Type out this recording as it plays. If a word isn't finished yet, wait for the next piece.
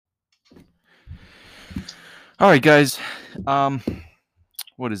All right, guys. Um,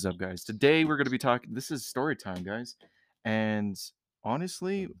 what is up, guys? Today we're gonna be talking. This is story time, guys. And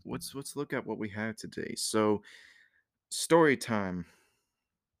honestly, let's look at what we have today. So, story time.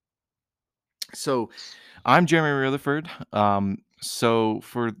 So, I'm Jeremy Rutherford. So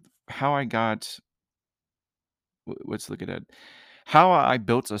for how I got, let's look at it. How I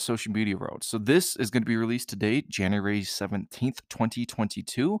built a social media world. So this is going to be released today, January 17th,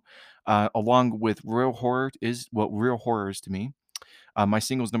 2022, along with Real Horror is to me. My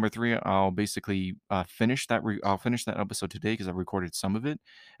singles number 3, I'll basically finish that. I'll finish that episode today because I recorded some of it,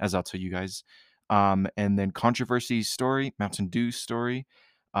 as I'll tell you guys. And then controversy story, Mountain Dew story,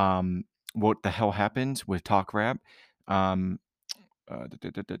 um, what the hell happened with talk rap, um, da, da,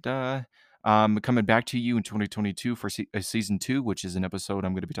 da, da, da. Coming back to you in 2022 for season 2, which is an episode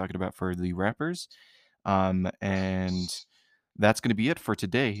I'm going to be talking about for the rappers. And that's going to be it for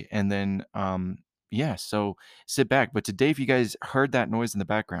today. And then, yeah, so sit back. But today, if you guys heard that noise in the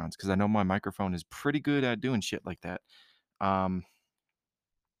background, because I know my microphone is pretty good at doing shit like that. Um,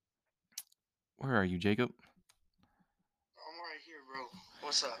 where are you, Jacob? I'm right here, bro.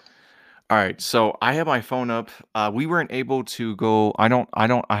 What's up? All right, so I have my phone up. We weren't able to go. I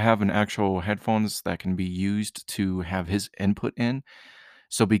have an actual headphones that can be used to have his input in.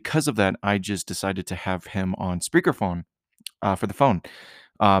 So because of that, I just decided to have him on speakerphone for the phone.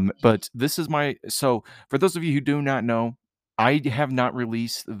 But this is so for those of you who do not know, I have not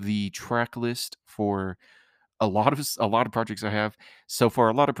released the track list for a lot of projects I have. So for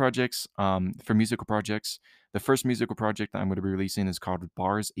a lot of projects, for musical projects, the first musical project that I'm going to be releasing is called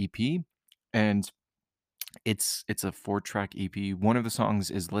Bars EP, and it's a 4-track EP. One of the songs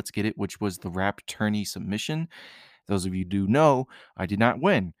is Let's Get It, which was the rap tourney submission. Those of you do know, I did not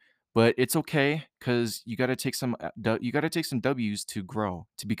win, but it's okay because you got to take some you got to take some W's to grow,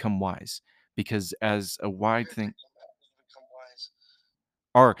 to become wise. Because as a You wide gotta thing, take some actions to become wise.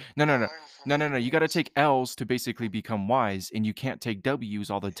 or no, You no, gotta no, learn from no, your no, no, you got to mistakes. take L's to basically become wise, and you can't take W's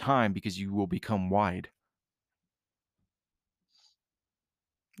all the time because you will become wide.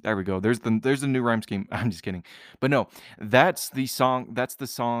 There we go. There's the new rhyme scheme. I'm just kidding. But no, that's the song that's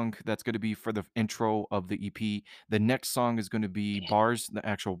going to be for the intro of the EP. The next song is going to be Bars,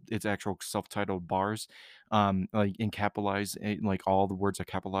 it's actual self-titled Bars. Like in capitalized, like all the words are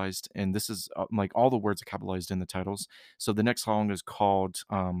capitalized, and this is like all the words are capitalized in the titles. So the next song is called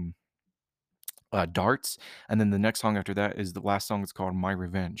Darts, and then the next song after that is the last song is called My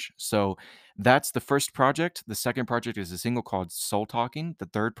Revenge. So that's the first project. The second project is a single called Soul Talking. The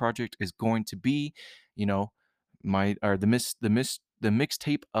third project is going to be, you know, my or the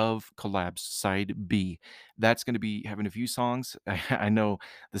mixtape of collabs side B. That's going to be having a few songs. I know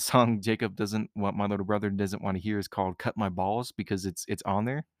the song Jacob doesn't want my little brother doesn't want to hear is called Cut My Balls because it's on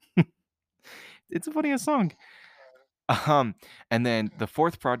there. It's a funny song. Um, and then the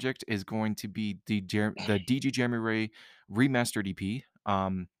fourth project is going to be the DJ Jeremy Ray remastered EP.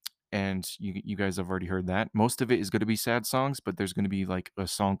 And you guys have already heard that. Most of it is going to be sad songs, but there's going to be like a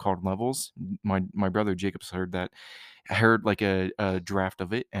song called Levels. My brother Jacob's heard that. I heard like a draft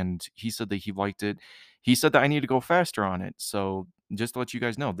of it, and he said that he liked it. He said that I need to go faster on it. So just to let you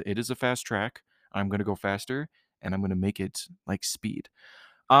guys know, it is a fast track. I'm going to go faster, and I'm going to make it like speed.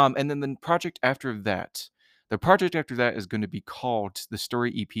 And then the project after that is going to be called the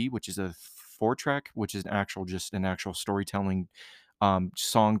Story EP, which is a 4-track, which is just an actual storytelling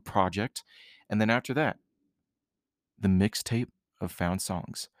song project. And then after that, the mixtape of found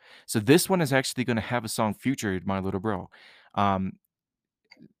songs. So this one is actually going to have a song featured My Little Bro. Um,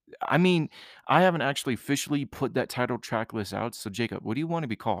 I mean, I haven't actually officially put that title track list out. So Jacob, what do you want to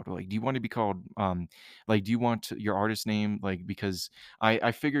be called? Like, do you want to be called like do you want your artist name? Like, because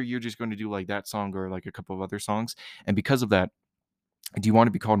I figure you're just going to do like that song or like a couple of other songs. And because of that, do you want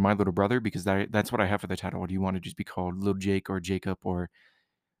to be called My Little Brother? Because that's what I have for the title. Or do you want to just be called Little Jake or Jacob or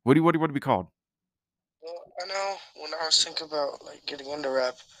what do you want to be called? Well, I know when I was thinking about like getting into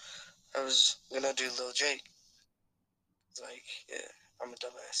rap, I was gonna do Lil Jake. Like, yeah, I'm a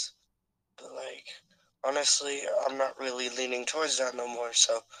dumbass. But like, honestly, I'm not really leaning towards that no more.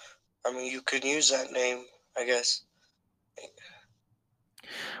 So, I mean, you could use that name, I guess.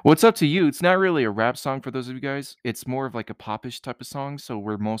 Well, it's up to you. It's not really a rap song for those of you guys. It's more of like a popish type of song. So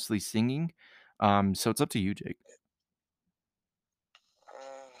we're mostly singing. So it's up to you, Jake.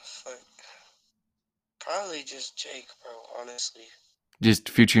 Like, probably just Jake, bro. Honestly. Just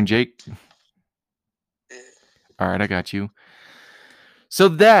featuring Jake. Yeah. All right, I got you. So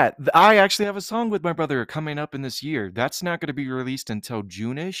that I actually have a song with my brother coming up in this year. That's not going to be released until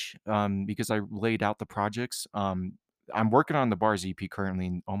June-ish, because I laid out the projects. I'm working on the bars EP currently,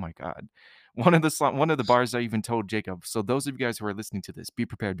 and oh my god. One of the bars I even told Jacob. So those of you guys who are listening to this, be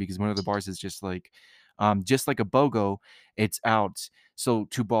prepared because one of the bars is just like a BOGO, it's out. So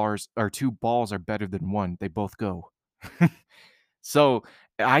two balls are better than one. They both go. So,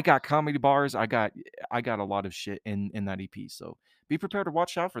 I got comedy bars, I got a lot of shit in that EP, so be prepared to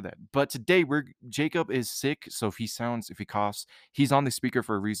watch out for that. But today we're Jacob is sick, so if he coughs, he's on the speaker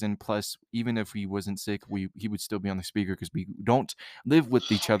for a reason, plus, even if he wasn't sick, he would still be on the speaker because we don't live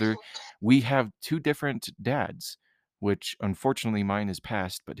with each other. We have 2 different dads, which unfortunately mine is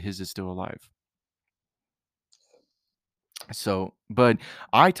passed, but his is still alive. So, but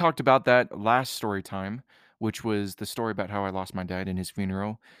I talked about that last story time, which was the story about how I lost my dad in his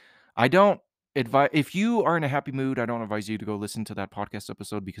funeral. I don't advise if you are in a happy mood, I don't advise you to go listen to that podcast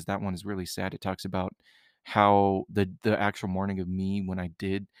episode because that one is really sad. It talks about how the actual morning of me when I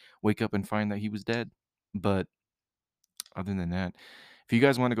did wake up and find that he was dead. But other than that, if you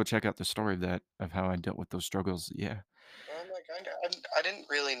guys want to go check out the story of how I dealt with those struggles, yeah. Like I didn't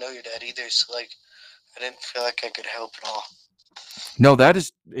really know your dad either, so like I didn't feel like I could help at all. No, that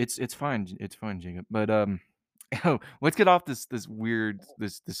is it's fine. It's fine, Jacob. But oh, let's get off this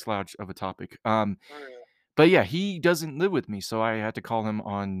slouch of a topic. For real. But yeah, he doesn't live with me, so I had to call him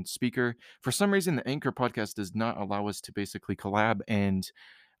on speaker. For some reason, the Anchor podcast does not allow us to basically collab, and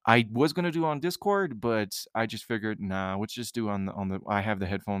I was gonna do on Discord, but I just figured, nah, let's just do on the. I have the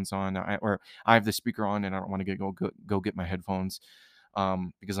headphones on, or I have the speaker on, and I don't want to go get my headphones,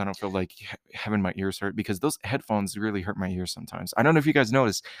 because I don't feel like having my ears hurt because those headphones really hurt my ears sometimes. I don't know if you guys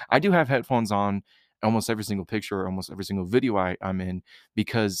notice, I do have headphones on almost every single picture, almost every single video I'm in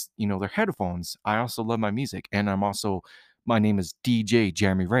because they're headphones. I also love my music, and my name is DJ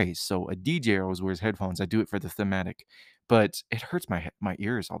Jeremy Reyes, so a DJ always wears headphones. I do it for the thematic, but it hurts my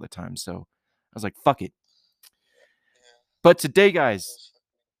ears all the time. So I was like, fuck it. Yeah. But today, One of guys, those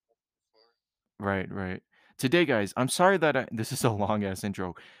before. right, right. Today, guys, I'm sorry that this is a long ass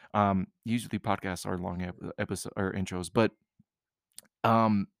intro. Usually podcasts are long episode or intros, but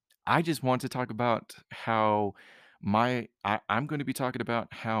um, I just want to talk about how I'm going to be talking about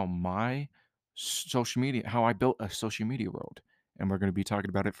how my social media, how I built a social media world, and we're going to be talking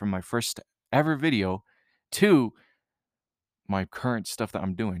about it from my first ever video to my current stuff that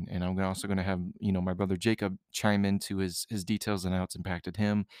I'm doing. And I'm also going to have, my brother Jacob chime into his details and how it's impacted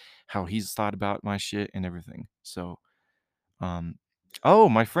him, how he's thought about my shit and everything. So, um oh,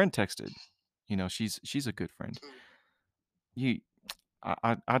 my friend texted. She's a good friend. Ooh, You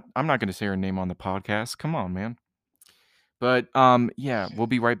I'm not going to say her name on the podcast. Come on, man. But yeah, we'll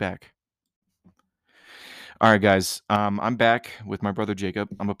be right back. All right, guys. I'm back with my brother Jacob.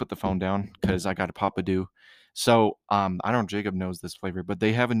 I'm gonna put the phone down because I got a Papa Do. So, I don't know if Jacob knows this flavor, but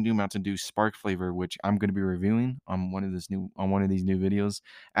they have a new Mountain Dew Spark flavor, which I'm gonna be reviewing on one of these new videos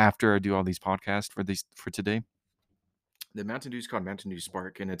after I do all these podcasts for today. The Mountain Dew is called Mountain Dew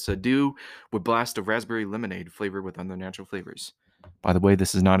Spark, and it's a dew with blast of raspberry lemonade flavored with other natural flavors. By the way,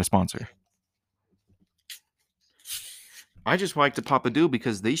 this is not a sponsor. I just like the Papa Do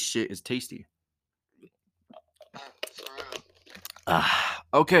because they shit is tasty. for real.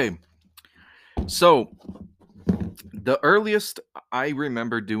 Okay, so the earliest I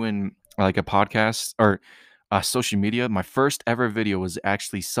remember doing like a podcast or social media, my first ever video was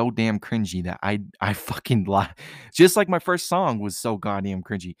actually so damn cringy that I fucking lie. Just like my first song was so goddamn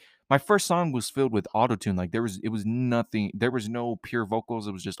cringy. My first song was filled with autotune. Like it was nothing. There was no pure vocals.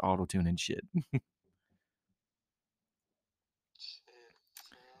 It was just autotune and shit. Shit,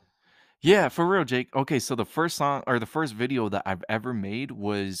 for real. Yeah, for real, Jake. Okay, so the first song or the first video that I've ever made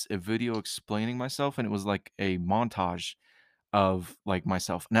was a video explaining myself, and it was like a montage of like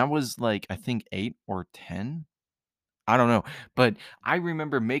myself. And I was like, I think 8 or 10. I don't know. But I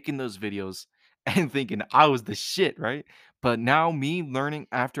remember making those videos and thinking I was the shit, right? But now me learning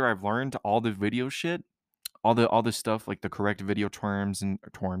after I've learned all the video shit, all the stuff like the correct video terms and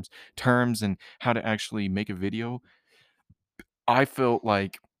how to actually make a video, I felt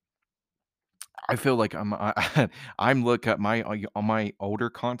like I'm look at my on my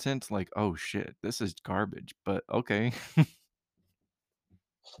older content like, oh shit, this is garbage. But okay.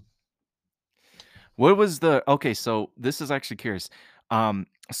 What was the okay, so this is actually curious.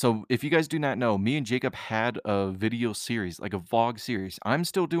 So if you guys do not know, me and Jacob had a video series, like a vlog series. I'm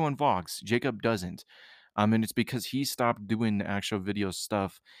still doing vlogs. Jacob doesn't. And it's because he stopped doing the actual video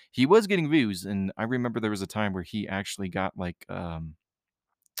stuff. He was getting views, and I remember there was a time where he actually got like I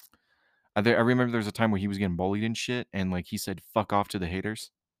remember there was a time where he was getting bullied and shit, and like he said, "Fuck off" to the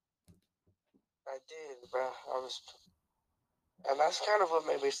haters. I did, bro. I was. And that's kind of what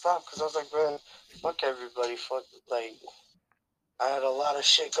made me stop because I was like, man, fuck everybody, fuck like I had a lot of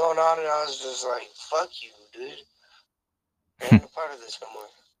shit going on, and I was just like, fuck you, dude. I ain't a part of this no more.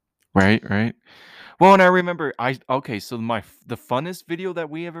 Right, right. Well, and I remember I okay, so the funnest video that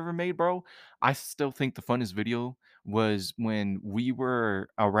we have ever made, bro, I still think the funnest video was when we were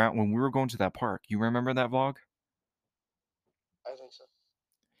going to that park. You remember that vlog? I think so.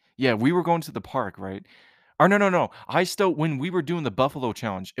 Yeah, we were going to the park, right? Or no, no, no. I still when we were doing the buffalo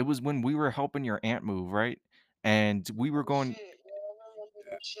challenge, it was when we were helping your aunt move, right? And we were Oh going shit, yeah, I remember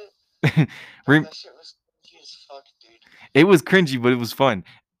that shit. Bro, rem that shit was cringy as fuck, dude. It was cringy, but it was fun.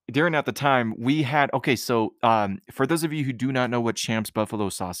 During at the time, we had okay, so, for those of you who do not know what Champs buffalo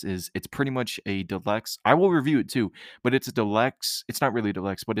sauce is, it's pretty much a deluxe I will review it too, but it's a deluxe it's not really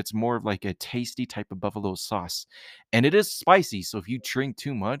deluxe, but it's more of like a tasty type of buffalo sauce, and it is spicy, so if you drink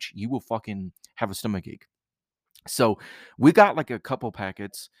too much, you will fucking have a stomachache. So, we got, like, a couple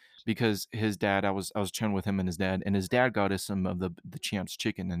packets because his dad I was chilling with him and his dad got us some of the Champs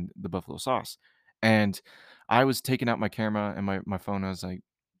chicken and the buffalo sauce, and I was taking out my camera and my phone, I was like,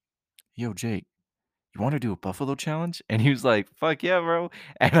 "Yo, Jake, you wanna do a buffalo challenge?" And he was like, "Fuck yeah, bro."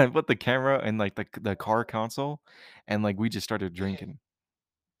 And I put the camera in, like, the car console, and, like, we just started drinking.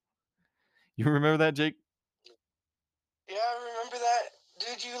 You remember that, Jake? Yeah, I remember that.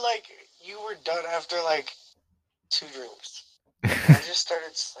 Dude, you were done after like two drinks. And I just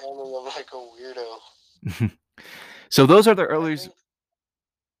started slamming them like a weirdo. So those are the I earliest think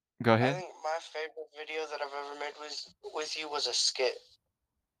Go I ahead. think my favorite video that I've ever made was with you was a skit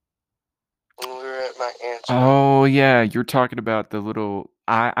when we were at my aunt's, bro. Oh, yeah, you're talking about the little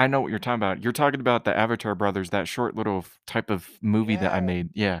I know what you're talking about. You're talking about the Avatar Brothers, that short little type of movie that I Yeah. made,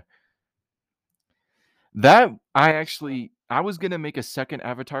 yeah. That So, I was gonna make a second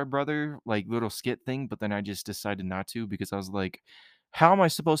Avatar Brother, like, little skit thing, but then I just decided not to because I was like, "How am I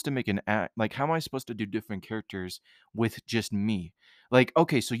supposed to make an act like, how am I supposed to do different characters with just me?" Like,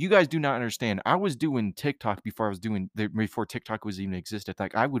 okay, so you guys do not understand. I was doing TikTok before TikTok was even existed.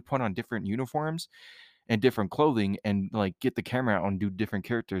 Like, I would put on different uniforms and different clothing and, like, get the camera out and do different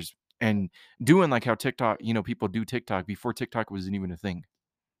characters and doing, like, how TikTok people do TikTok before TikTok wasn't even a thing.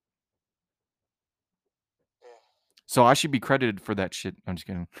 yeah. So I should be credited for that shit. I'm just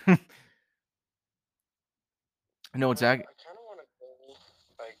kidding. No, it's Bro, ac I kind of want to go,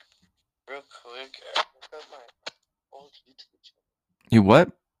 like, real quick and look up my old YouTube channel. You what?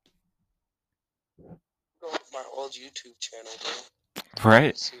 Go with my old YouTube channel, bro. Right?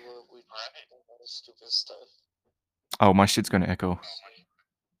 And see what we did. All this stupid stuff. Oh, my shit's gonna echo.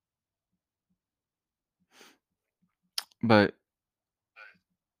 But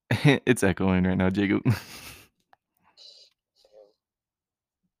it's echoing right now, Jacob.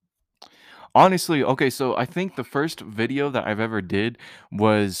 Honestly, okay, so I think the first video that I've ever did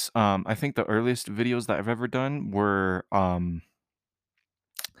was, I think the earliest videos that I've ever done were,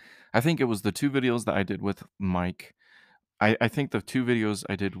 I think it was the 2 videos that I did with Mike. I think the 2 videos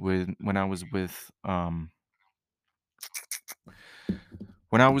I did when I was with, when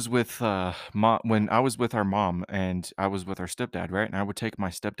I was with our mom and I was with our stepdad, right? And I would take my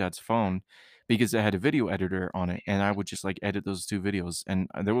stepdad's phone because it had a video editor on it, and I would just, like, edit those 2 videos, and,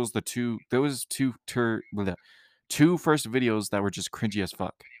 there was 2 first videos that were just cringy as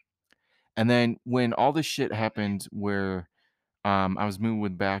fuck. And then when all this shit happened where, I was moving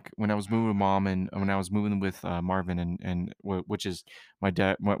with back when I was moving with mom and when I was moving with, Marvin and which is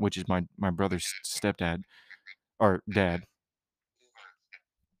which is my brother's stepdad or dad,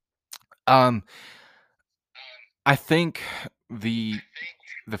 um I think the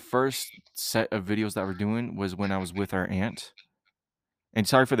the first set of videos that we're doing was when I was with our aunt. And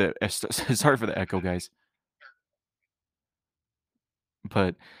sorry for the sorry for the echo, guys.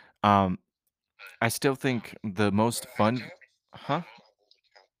 But um I still think the Bro, most I fun can't Huh? find my old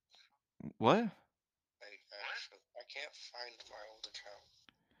account. What? Like, actually, I can't find my old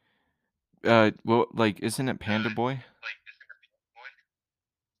account. Well, like, isn't it Panda Boy?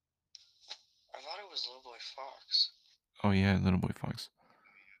 I thought it was Little Boy Fox. Oh yeah, Little Boy Fox.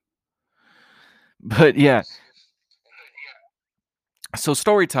 But Let me yeah, see if so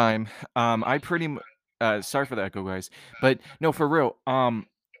story time. I pretty sorry for the echo, guys. But no, for real.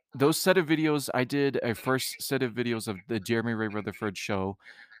 Those set of videos I did a first set of videos of the Jeremy Ray Rutherford show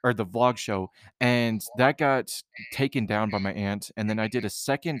or the vlog show, and that got taken down by my aunt. And then I did a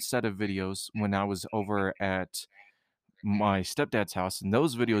second set of videos when I was over at my stepdad's house, and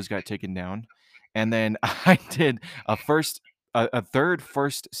those videos got taken down. And then I did a third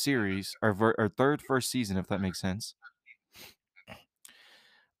first series or third first season, if that makes sense.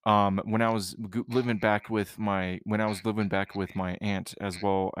 when I was living back with my aunt, as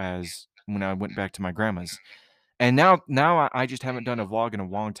well as when I went back to my grandma's. And now I just haven't done a vlog in a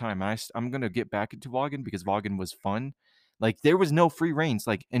long time. I'm gonna get back into vlogging because vlogging was fun. Like, there was no free reins.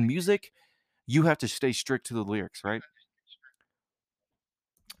 Like, in music, you have to stay strict to the lyrics, right?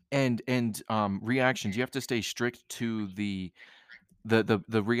 And reactions, you have to stay strict to the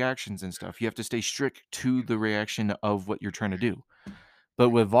reactions and stuff. You have to stay strict to the reaction of what you're trying to do. But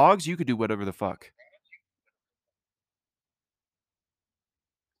with vlogs, you could do whatever the fuck.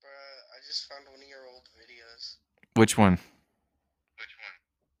 Bruh, I just found one of your old videos. Which one?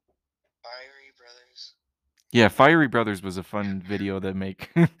 Fiery Brothers. Yeah, Fiery Brothers was a fun video to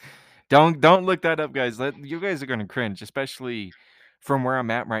make. Don't look that up, guys. You guys are gonna cringe, especially from where I'm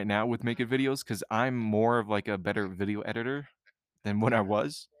at right now with making videos, because I'm more of like a better video editor than what I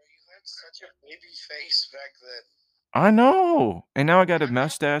was. Bro, you had such a baby face back then. I know. And now I got a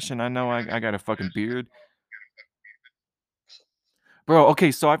mustache and I know I got a fucking beard. Bro,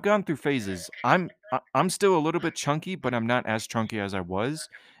 okay, so I've gone through phases. I'm still a little bit chunky, but I'm not as chunky as I was.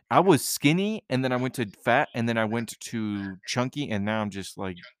 I was skinny and then I went to fat and then I went to chunky and now I'm just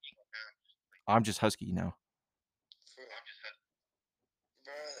husky now.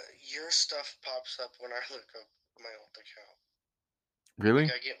 Bruh, your stuff pops up when I look up my old account. Like, Really?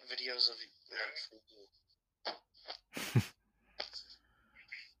 I get videos of like from you.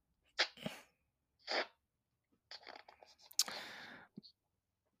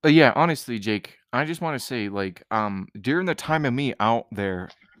 But yeah, honestly, Jake, I just want to say, like, during the time of me out there,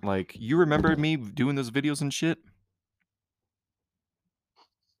 like, you remember me doing those videos and shit?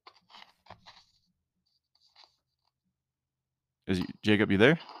 Jacob, you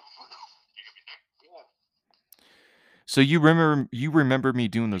there? Yeah. So you remember me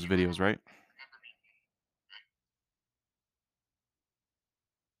doing those videos, right?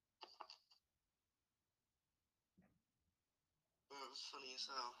 It was funny as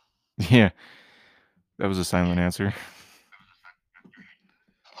hell. Yeah, that was a silent answer.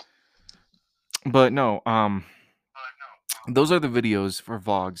 But no, those are the videos for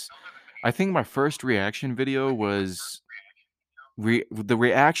vlogs. I think my first reaction video was the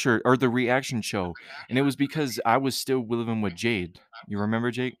reaction show, and it was because I was still living with Jade. You remember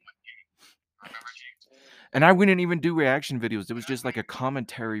Jake? Mm, And I wouldn't even do reaction videos. It was just like a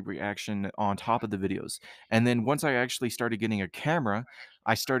commentary reaction on top of the videos. And then once I actually started getting a camera,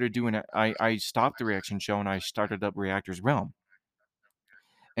 I started doing it. I stopped the reaction show and I started up Reactor's Realm.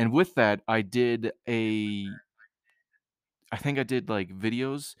 And with that, I think I did like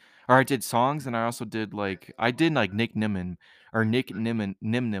videos or I did songs and I did like Nick Nimmin or Nick Nimmin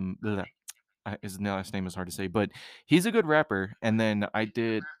Nimnim. Bleh, his last name is hard to say, but he's a good rapper. And then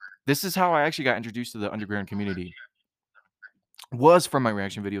this is how I actually got introduced to the underground community. Was from my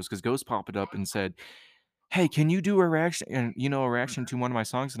reaction videos because Ghost popped up and said, "Hey, can you do a reaction and a reaction to one of my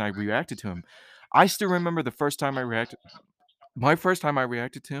songs?" And I reacted to him. I still remember the first time I reacted. My first time I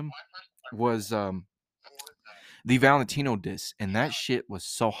reacted to him was the Valentino diss, and that shit was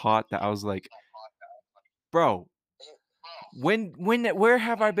so hot that I was like, "Bro, where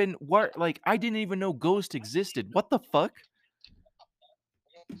have I been? What like I didn't even know Ghost existed. What the fuck?"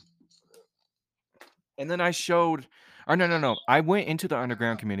 And then I showed, or no, no, no. I went into the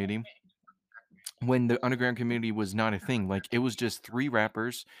underground community when the underground community was not a thing. Like, it was just 3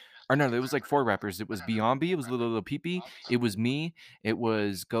 rappers, or no, it was like 4 rappers. It was Beyond it was Lil Peepee, it was me, it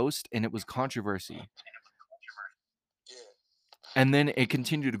was Ghost, and it was Controversy. yeah. And then it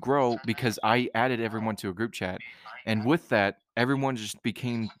continued to grow because I added everyone to a group chat. And with that, everyone just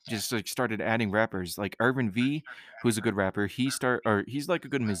like started adding rappers. Like Irvin V, who's a good rapper, he's like a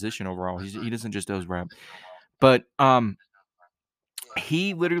good musician overall. He doesn't just does rap. But Yeah.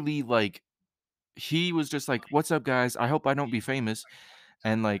 he literally like he was just like, "What's up, guys? I hope I don't be famous."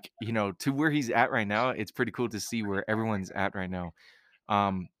 And like, to where he's at right now, it's pretty cool to see where everyone's at right now.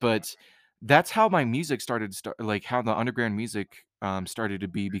 But that's how my music like how the underground music started to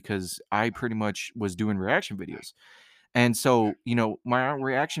be because I pretty much was doing reaction videos. And so, my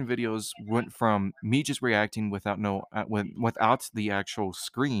reaction videos went from me just reacting without the actual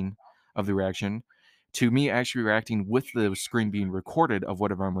screen of the reaction to me actually reacting with the screen being recorded of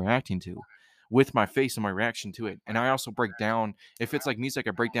whatever I'm reacting to with my face and my reaction to it. And I also break down, if it's like music,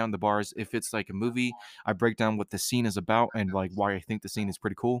 I break down the bars. If it's like a movie, I break down what the scene is about and like why I think the scene is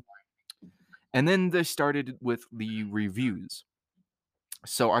pretty cool. And then they started with the reviews.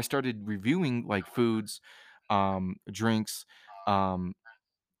 So I started reviewing like foods, drinks, um,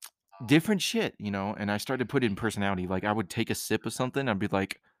 different shit, and I started putting personality. Like, I would take a sip of something, I'd be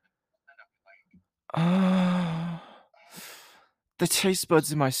like, "Ah, the taste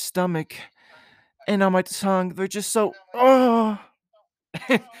buds in my stomach and on my tongue, they're just so oh.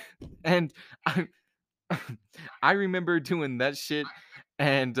 And I I remember doing that shit,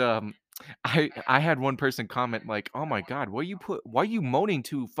 and I had one person comment like, "Oh my god, why you moaning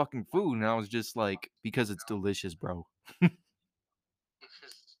to fucking food?" And I was just like, "Because it's delicious, bro." Because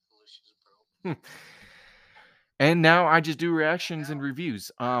it's delicious, bro. And now I just do reactions and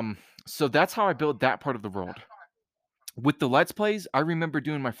reviews. So that's how I built that part of the world. With the Let's Plays, I remember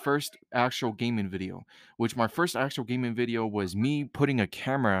doing my first actual gaming video, which my first actual gaming video was me putting a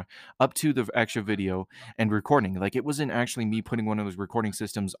camera up to the actual video and recording. Like, it wasn't actually me putting one of those recording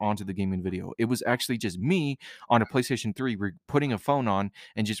systems onto the gaming video. It was actually just me on a PlayStation 3 putting a phone on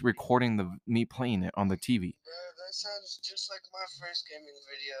and just recording the me playing it on the TV. Bro, that sounds just like my first gaming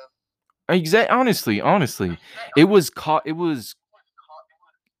video. Honestly, it was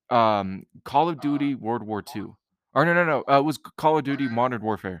Call of Duty World War II. Or no, it was Call of Duty Modern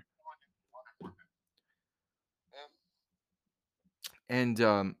Warfare. Yeah. And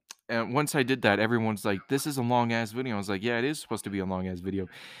and once I did that, everyone's like, "This is a long ass video." I was like, "Yeah, it is supposed to be a long ass video."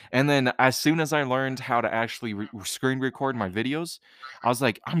 And then as soon as I learned how to actually screen record my videos, I was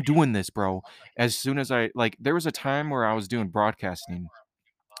like, "I'm doing this, bro." As soon as I like, there was a time where I was doing broadcasting,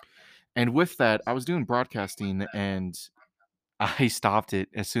 and with that, I was doing broadcasting, and I stopped it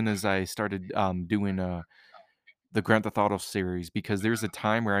as soon as I started doing the Grand Theft Auto series, because there's a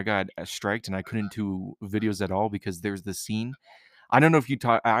time where I got striked and I couldn't do videos at all because there's the scene. I don't know if you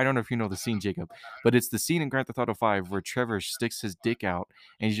know the scene, Jacob, but it's the scene in Grand Theft Auto 5 where Trevor sticks his dick out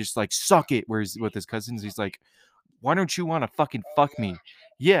and he's just like, "Suck it," where he's with his cousins. He's like, "Why don't you want to fucking Oh fuck yeah. me?"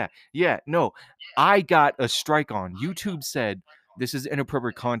 Yeah, yeah, no. I got a strike on. YouTube said this is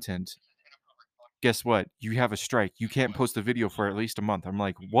inappropriate content. Guess what? You have a strike. You can't post a video for at least a month. I'm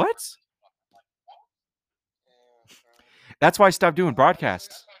like, "What?" Yeah, bro. That's why I stopped doing My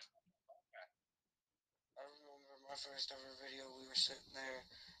broadcasts. first, I remember my first ever video. We were sitting there,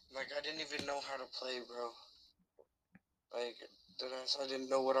 like I didn't even know how to play, bro. Like, I didn't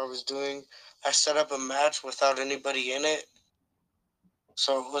know what I was doing. I set up a match without anybody in it,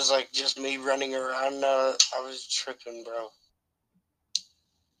 so it was like just me running around. I was tripping, bro.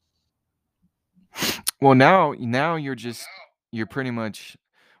 Well, now you're pretty much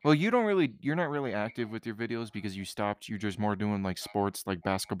well, you're not really active with your videos because you stopped. You're just more doing like sports like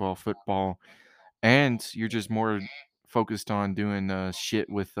basketball, football, and you're just more focused on doing shit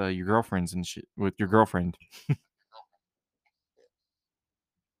with your girlfriends and shit with your girlfriend,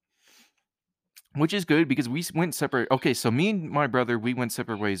 which is good because went separate. Okay, so me and my brother, we went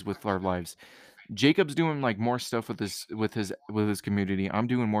separate ways with our lives. Jacob's doing like more stuff with his community. I'm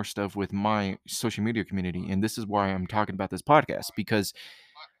doing more stuff with my social media community, and this is why I'm talking about this podcast because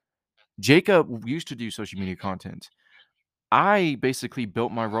Jacob used to do social media content. I basically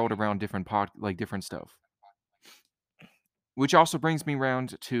built my world around different stuff. Which also brings me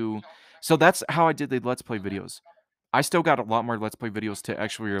around to so that's how I did the Let's Play videos. I still got a lot more Let's Play videos to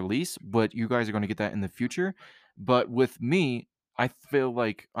actually release, but you guys are going to get that in the future. But with me, I feel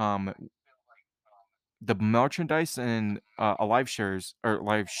like the merchandise and live shares or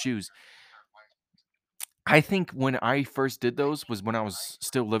live shoes. I think when I first did those was when I was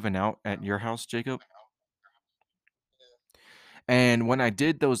still living out at your house, Jacob. And when I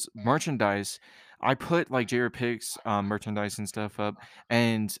did those merchandise, I put like JR Picks merchandise and stuff up,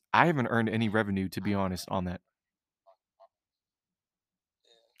 and I haven't earned any revenue to be honest on that.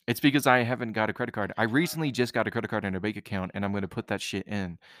 It's because I haven't got a credit card. I recently just got a credit card and a bank account, and I'm going to put that shit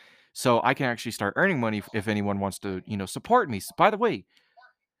in so I can actually start earning money if anyone wants to, support me. By the way,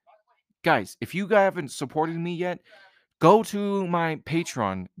 guys, if you guys haven't supported me yet, go to my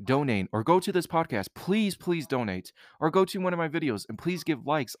Patreon, donate, or go to this podcast. Please, please donate. Or go to one of my videos and please give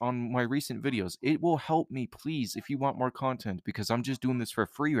likes on my recent videos. It will help me, please, if you want more content, because I'm just doing this for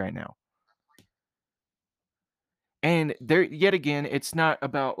free right now. And there, yet again, it's not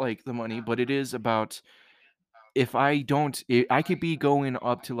about like the money, but it is about if I don't, I could be going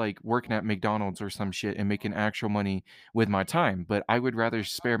up to like working at McDonald's or some shit and making actual money with my time, but I would rather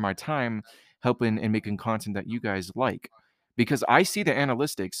spare my time helping and making content that you guys like because I see the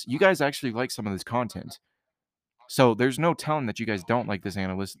analytics. You guys actually like some of this content. So there's no telling that you guys don't like this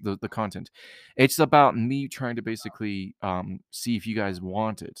the content. It's about me trying to basically see if you guys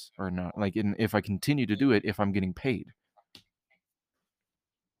want it or not. Like, if I continue to do it, if I'm getting paid.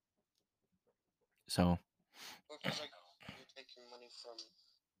 So Because like you're taking money from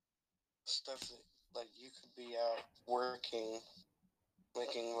stuff that like you could be out working,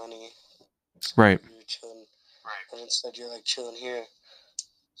 making money. So right, you're chilling, but instead you're like chilling here.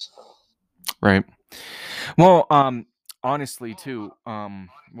 So right. Well, honestly too,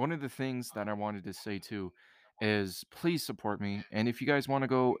 one of the things that I wanted to say too is please support me. And if you guys want to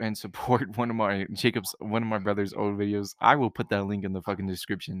go and support one of my brother's old videos, I will put that link in the fucking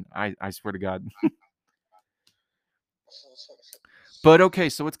description. I swear to God. But okay,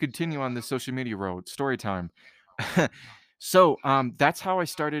 so let's continue on the social media road. Story time. So that's how I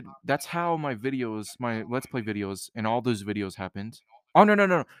started. That's how my videos, my let's play videos, and all those videos happened. Oh no, no,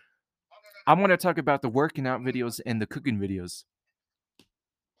 no. I want to talk about the working out videos and the cooking videos.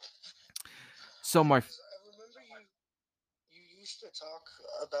 So my Because I remember you used to talk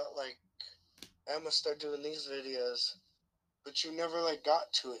about like I'm gonna start doing these videos, but you never like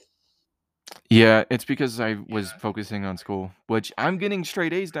got to it. Yeah, it's because I was focusing on school, which I'm getting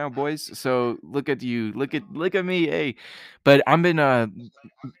straight A's now, boys. So look at you, look at me, hey. But I'm been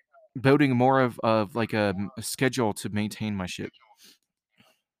building more of like a schedule to maintain my shit.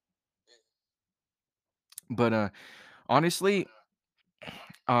 But honestly,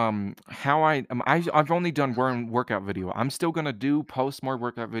 how I've only done one workout video. I'm still gonna do post more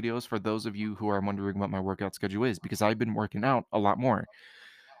workout videos for those of you who are wondering what my workout schedule is because I've been working out a lot more.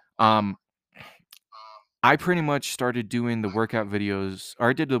 Um, I pretty much started doing the workout videos, or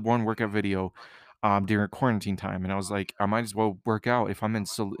I did the one workout video during quarantine time, and I was like, I might as well work out if I'm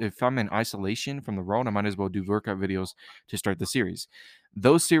in isolation from the world, I might as well do workout videos to start the series.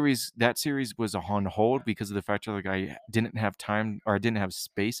 That series was on hold because of the fact that like I didn't have time or I didn't have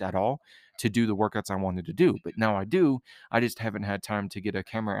space at all to do the workouts I wanted to do. But now I do. I just haven't had time to get a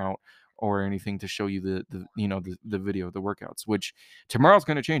camera out or anything to show you the video, the workouts, which tomorrow's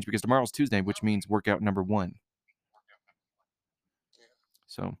going to change because tomorrow's Tuesday, which means workout number 1. Yeah,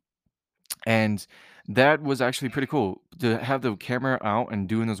 So, and that was actually pretty cool to have the camera out and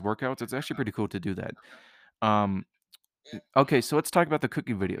doing those workouts. It's actually pretty cool to do that. Um, yeah, okay, so let's talk about the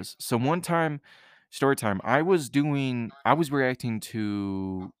cooking videos. So one time, story time, I was reacting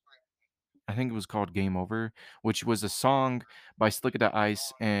to, I think it was called Game Over, which was a song by Slick the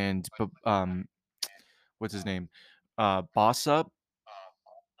Ice and, what's his name? Boss Up.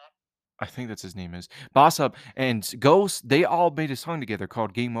 I think that's his name is Boss Up and Ghost. They all made a song together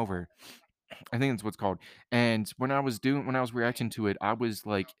called Game Over. I think that's what's called. And when I was reacting to it, I was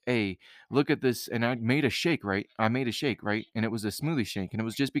like, "Hey, look at this!" And I made a shake, right? I made a shake, right? And it was a smoothie shake, and it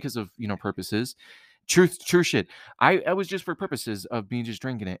was just because of purposes. True shit. I was just for purposes of me just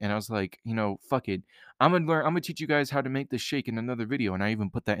drinking it, and I was like, fuck it. I'm gonna teach you guys how to make this shake in another video, and I even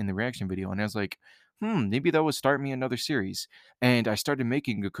put that in the reaction video. And I was like, maybe that will start me another series. And I started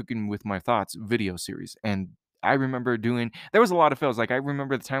making a cooking with my thoughts video series, and I remember doing there was a lot of fails, like, I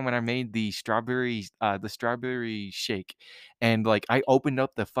remember the time when I made the strawberry shake, and, like, I opened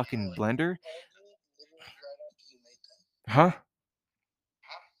up the yeah. fucking Like you blender. called me literally right after you made that. Huh?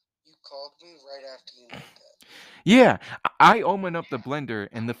 You called me right after you made that. Yeah, I opened up the blender,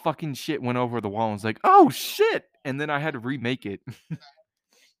 and the fucking shit went over the wall, and was like, "Oh, shit!" And then I had to remake it,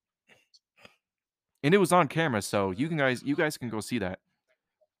 and it was on camera, so you guys can go see that.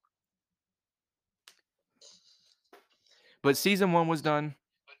 But season 1 was done.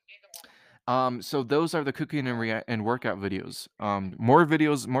 So those are the cooking and workout videos. More of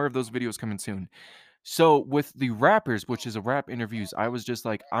those videos coming soon. So with the rappers, which is a rap interviews, I was just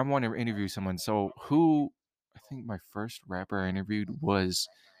like, I want to interview someone. So who I think my first rapper I interviewed was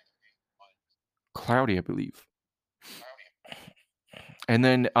Cloudy, I believe. And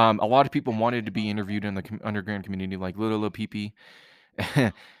then a lot of people wanted to be interviewed in the underground community, like Lil Peepee.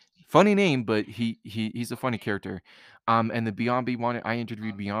 Funny name, but he's a funny character. And the Beyond B wanted. I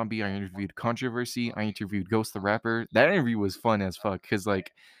interviewed Beyond B. I interviewed Controversy. I interviewed Ghost the Rapper. That interview was fun as fuck because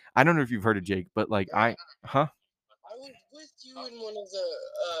like I don't know if you've heard of Jake, but like huh? I was with you in one of the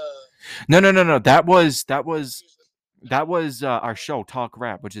No, no, no, no. interviews. That was our show, Talk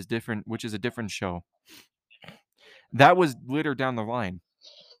Rap, which is different, which is a different show. That was later down the line.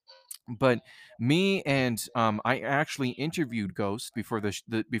 But me and I actually interviewed Ghost before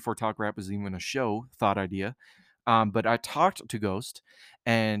before Talk Rap was even a show, thought idea. But I talked to Ghost,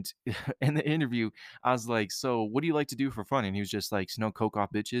 and in the interview, I was like, "So, what do you like to do for fun?" And he was just like, "Snow coke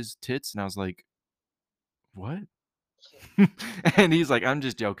off bitches tits," and I was like, "What?" And he's like, "I'm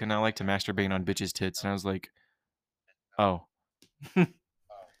just joking. I like to masturbate on bitches tits," and I was like, "Oh."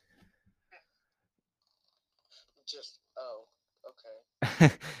 Just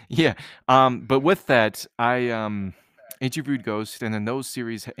okay. Yeah, but with that, I, interviewed Ghost, and then those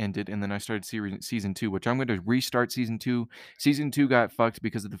series ended, and then I started season 2, which I'm gonna restart season 2. Season 2 got fucked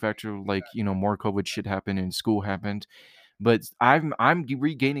because of the fact of, like, more COVID shit happened and school happened, but I'm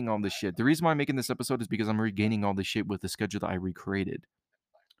regaining all this shit. The reason why I'm making this episode is because I'm regaining all this shit with the schedule that I recreated.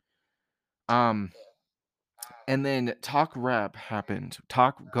 Um, Yeah. And then Talk Rap happened.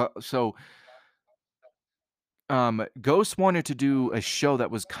 Ghost wanted to do a show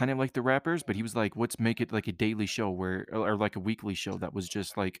that was kind of like the rappers, but he was like, "Let's make it like a daily show where or like a weekly show that was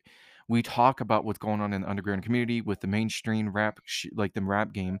just like we talk about what's going on in the underground community with the mainstream like the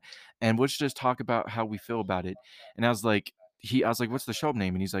rap game, and let's just talk about how we feel about it." And I was like, "What's the show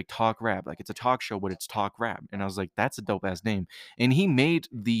name?" And he's like, "Talk Rap." Like it's a talk show, but it's Talk Rap. And I was like, "That's a dope ass name." And he made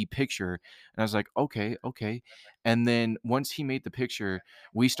the picture, and I was like, "Okay, okay." And then once he made the picture,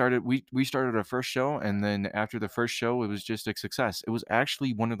 we started our first show, and then after the first show, it was just a success. It was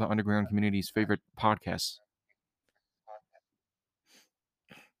actually one of the underground community's favorite podcasts.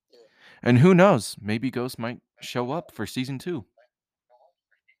 Yeah. And who knows, maybe Ghost might show up for season 2.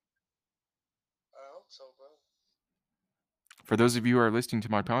 I hope so, bro. For those of you who are listening to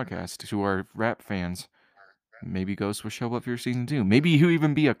my podcast who are rap fans, maybe Ghost will show up for season 2. Maybe he'll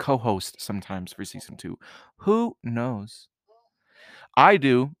even be a co-host sometimes for season 2. Who knows? I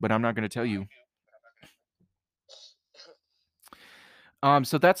do, but I'm not gonna tell you.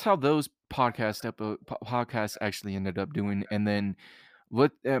 So that's how those podcasts actually ended up doing, and then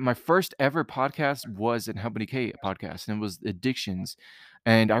my first ever podcast was an Help K podcast, and it was addictions,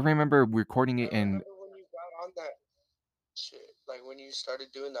 and I remember recording I it in remember when you got on that shit, like when you started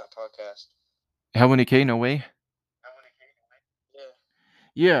doing that podcast. Help K, no way.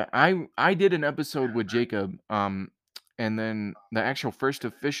 Yeah. Yeah, I did an episode with Jacob, and then the actual first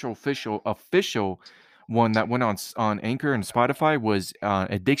official one that went on Anchor and Spotify was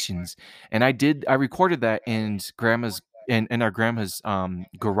Addictions, and I recorded that in our grandma's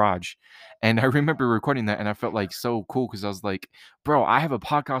garage, and I remember recording that, and I felt like so cool because I was like, bro, I have a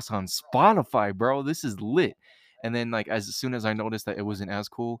podcast on Spotify, bro, this is lit. And then like as soon as I noticed that it wasn't as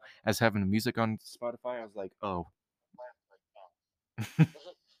cool as having the music on Spotify, I was like, oh.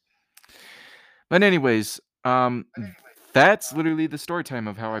 But anyways, that's literally the story time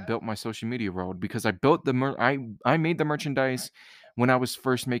of how I built my social media world because I built I made the merchandise when I was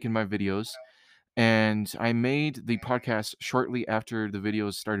first making my videos, and I made the podcast shortly after the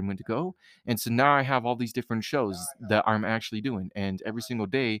videos started went to go. And so now I have all these different shows that I'm actually doing, and every single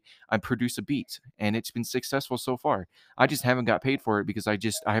day I produce a beat, and it's been successful so far. I just haven't got paid for it because I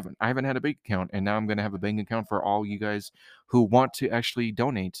haven't had a bank account, and now I'm gonna have a bank account for all you guys who want to actually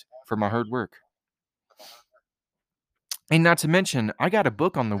donate for my hard work. And not to mention, I got a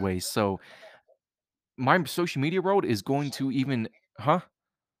book on the way, so my social media world is going to even huh?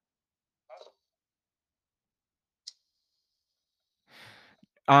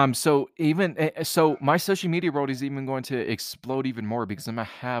 So my social media world is even going to explode even more because I'm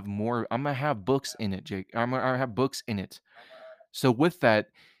gonna have books in it, Jake. I have books in it. So with that,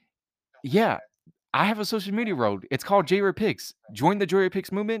 yeah, I have a social media world. It's called J Picks. Join the J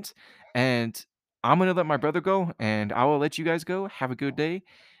Picks movement, and I'm gonna let my brother go, and I will let you guys go. Have a good day.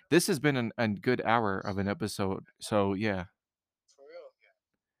 This has been a good hour of an episode. So yeah. For real.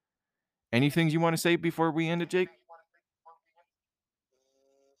 Anything you want to say before we end it, Jake?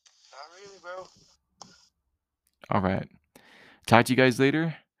 Not really, bro. All right. Talk to you guys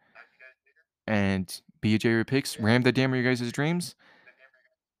later. And be a J Picks. Yeah. Ram the dam of your guys' dreams.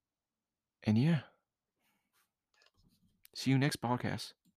 And yeah, see you next podcast.